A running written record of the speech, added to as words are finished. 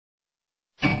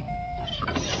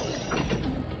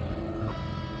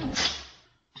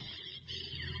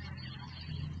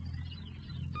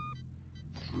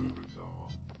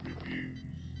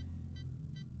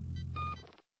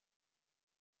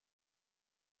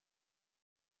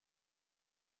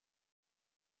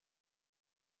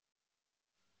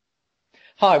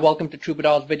Hi, welcome to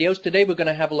Troubadour's videos. Today we're going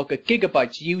to have a look at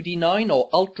Gigabyte's UD9 or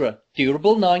Ultra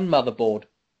Durable 9 motherboard.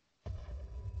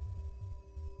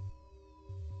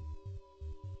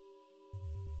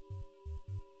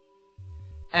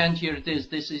 And here it is.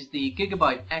 This is the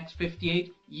Gigabyte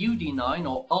X58 UD9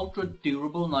 or Ultra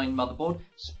Durable 9 motherboard,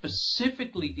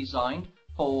 specifically designed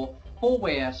for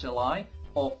 4-way SLI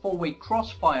or 4-way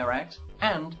Crossfire X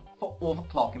and for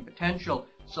overclocking potential.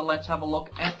 So let's have a look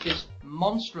at this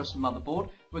monstrous motherboard.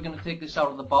 We're going to take this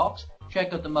out of the box,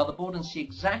 check out the motherboard and see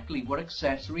exactly what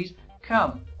accessories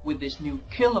come with this new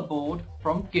killer board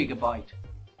from Gigabyte.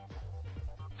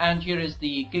 And here is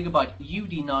the Gigabyte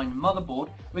UD9 motherboard.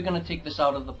 We're going to take this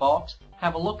out of the box,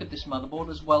 have a look at this motherboard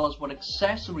as well as what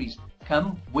accessories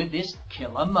come with this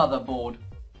killer motherboard.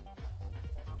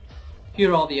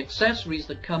 Here are the accessories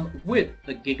that come with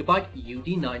the Gigabyte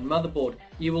UD9 motherboard.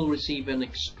 You will receive an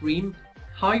extreme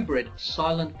hybrid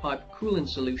silent pipe cooling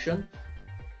solution,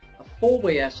 a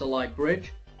 4-way SLI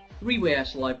bridge, 3-way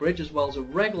SLI bridge as well as a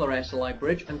regular SLI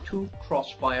bridge and 2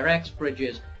 Crossfire X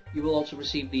bridges. You will also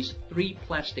receive these 3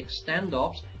 plastic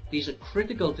standoffs. These are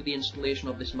critical to the installation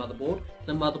of this motherboard.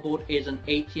 The motherboard is an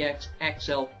ATX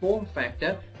XL form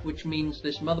factor, which means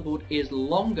this motherboard is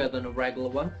longer than a regular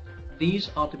one.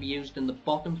 These are to be used in the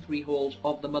bottom 3 holes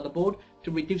of the motherboard to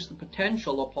reduce the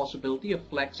potential or possibility of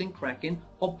flexing, cracking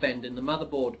or bending the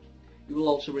motherboard. You will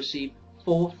also receive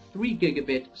 4 3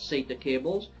 gigabit SATA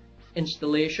cables,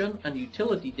 installation and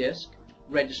utility disc,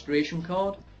 registration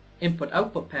card,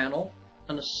 input-output panel,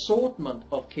 an assortment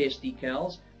of case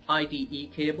decals,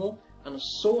 IDE cable, an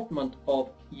assortment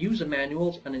of user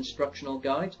manuals and instructional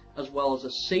guides, as well as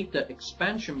a SATA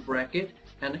expansion bracket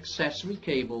and accessory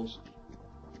cables.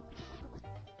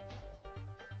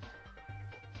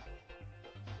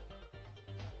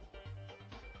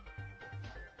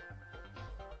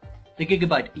 The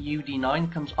Gigabyte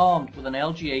UD9 comes armed with an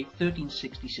LGA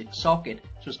 1366 socket,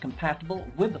 so it's compatible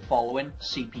with the following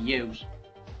CPUs.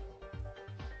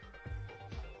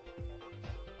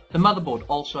 The motherboard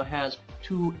also has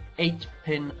 2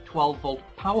 8-pin 12-volt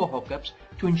power hookups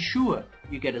to ensure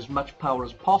you get as much power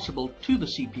as possible to the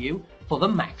CPU for the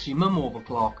maximum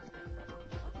overclock.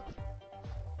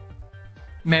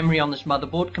 Memory on this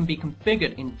motherboard can be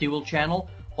configured in dual channel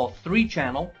or 3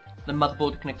 channel. The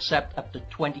motherboard can accept up to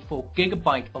 24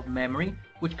 GB of memory,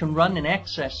 which can run in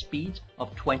excess speeds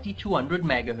of 2200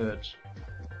 MHz.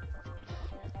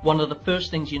 One of the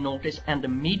first things you notice and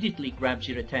immediately grabs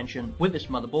your attention with this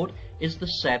motherboard is the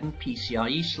 7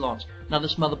 PCIe slots. Now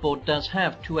this motherboard does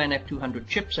have 2 NF200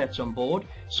 chipsets on board,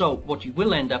 so what you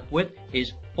will end up with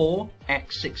is 4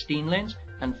 X16 lanes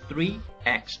and 3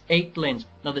 X8 lanes.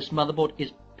 Now this motherboard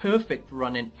is perfect for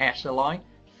running SLI,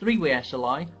 3-way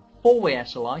SLI, 4-way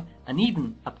SLI and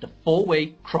even up to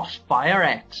 4-way Crossfire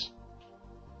X.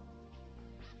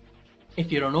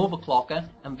 If you're an overclocker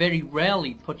and very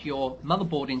rarely put your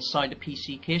motherboard inside a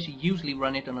PC case, you usually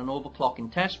run it on an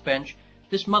overclocking test bench,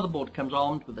 this motherboard comes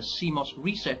armed with a CMOS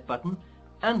reset button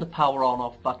and a power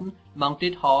on-off button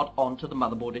mounted hard onto the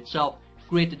motherboard itself.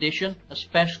 Great addition,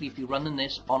 especially if you're running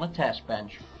this on a test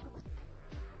bench.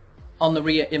 On the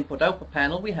rear input-output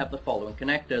panel we have the following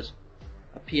connectors: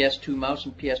 a PS2 mouse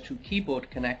and PS2 keyboard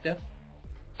connector,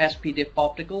 SPDIF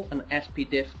optical and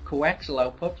SPDIF coaxial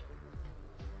output,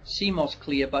 CMOS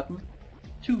clear button,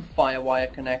 2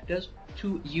 FireWire connectors,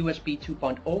 2 USB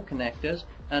 2.0 connectors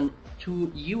and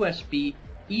 2 USB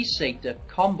eSATA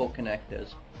combo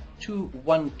connectors, 2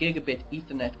 1 gigabit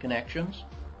Ethernet connections,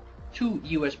 2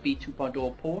 USB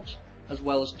 2.0 ports, as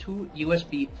well as 2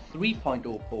 USB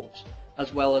 3.0 ports,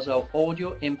 as well as our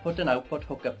audio input and output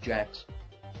hookup jacks.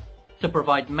 To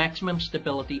provide maximum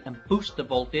stability and boost the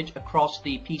voltage across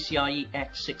the PCIe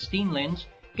X16 lanes,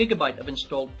 Gigabyte have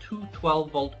installed 2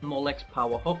 12-volt Molex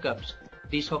power hookups.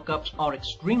 These hookups are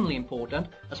extremely important,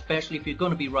 especially if you're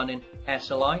going to be running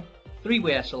SLI,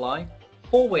 3-way SLI,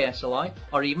 4-way SLI,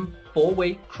 or even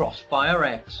 4-way Crossfire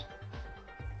X.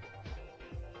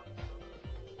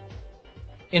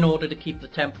 In order to keep the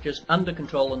temperatures under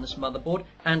control on this motherboard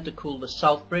and to cool the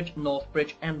south bridge, north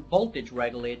bridge and voltage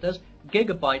regulators,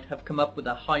 Gigabyte have come up with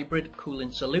a hybrid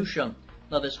cooling solution.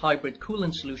 Now this hybrid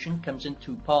cooling solution comes in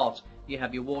 2 parts. You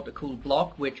have your water-cooled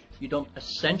block, which you don't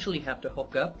essentially have to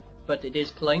hook up, but it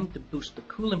is claimed to boost the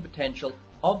cooling potential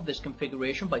of this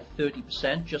configuration by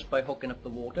 30% just by hooking up the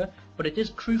water, but it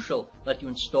is crucial that you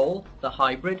install the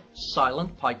hybrid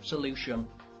silent pipe solution.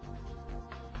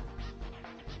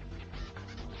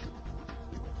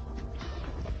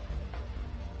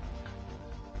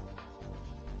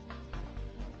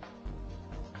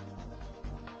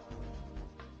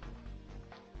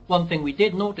 One thing we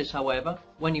did notice, however,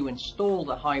 when you install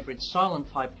the hybrid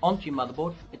silent pipe onto your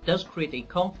motherboard, it does create a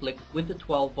conflict with the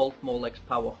 12-volt Molex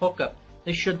power hookup.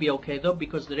 This should be okay though,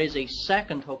 because there is a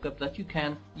second hookup that you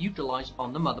can utilize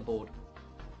on the motherboard.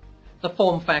 The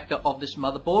form factor of this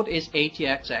motherboard is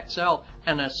ATX XL,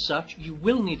 and as such you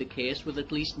will need a case with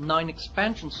at least 9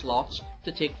 expansion slots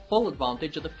to take full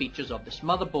advantage of the features of this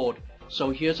motherboard.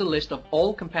 So here's a list of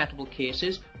all compatible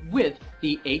cases with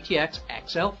the ATX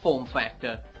XL form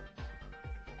factor.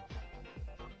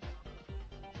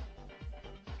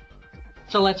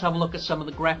 So let's have a look at some of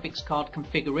the graphics card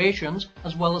configurations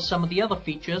as well as some of the other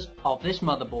features of this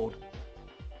motherboard.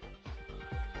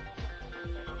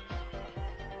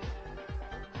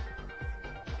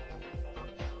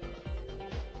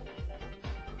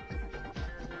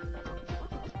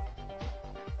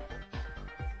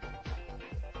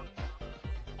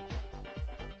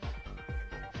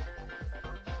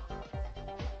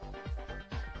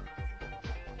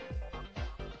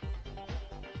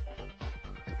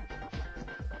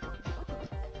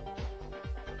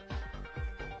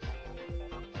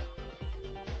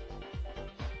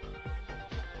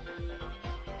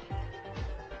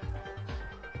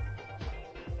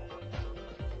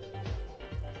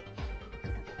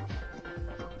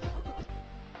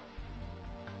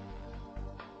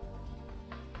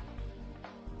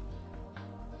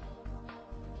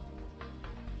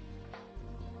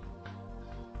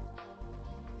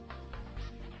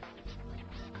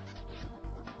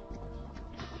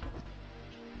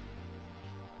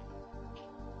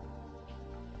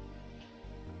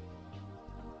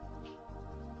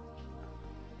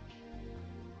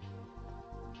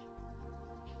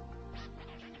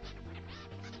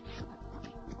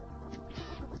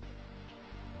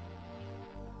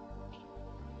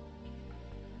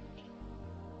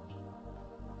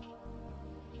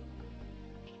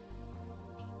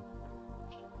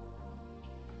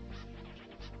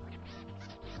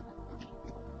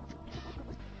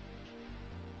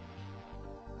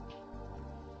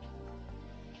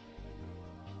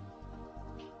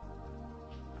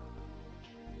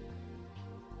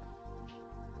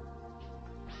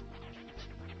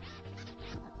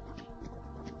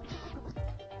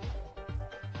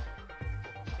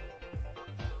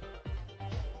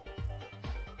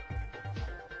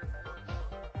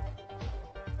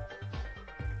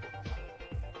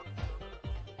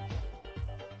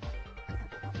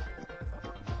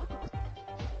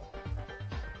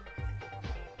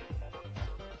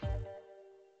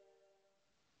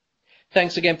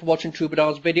 Thanks again for watching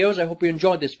Troubadur's videos. I hope you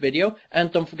enjoyed this video,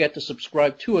 and don't forget to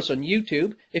subscribe to us on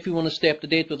YouTube if you want to stay up to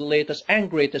date with the latest and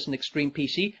greatest in extreme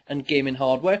PC and gaming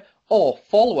hardware, or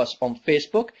follow us on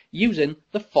Facebook using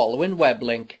the following web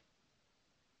link.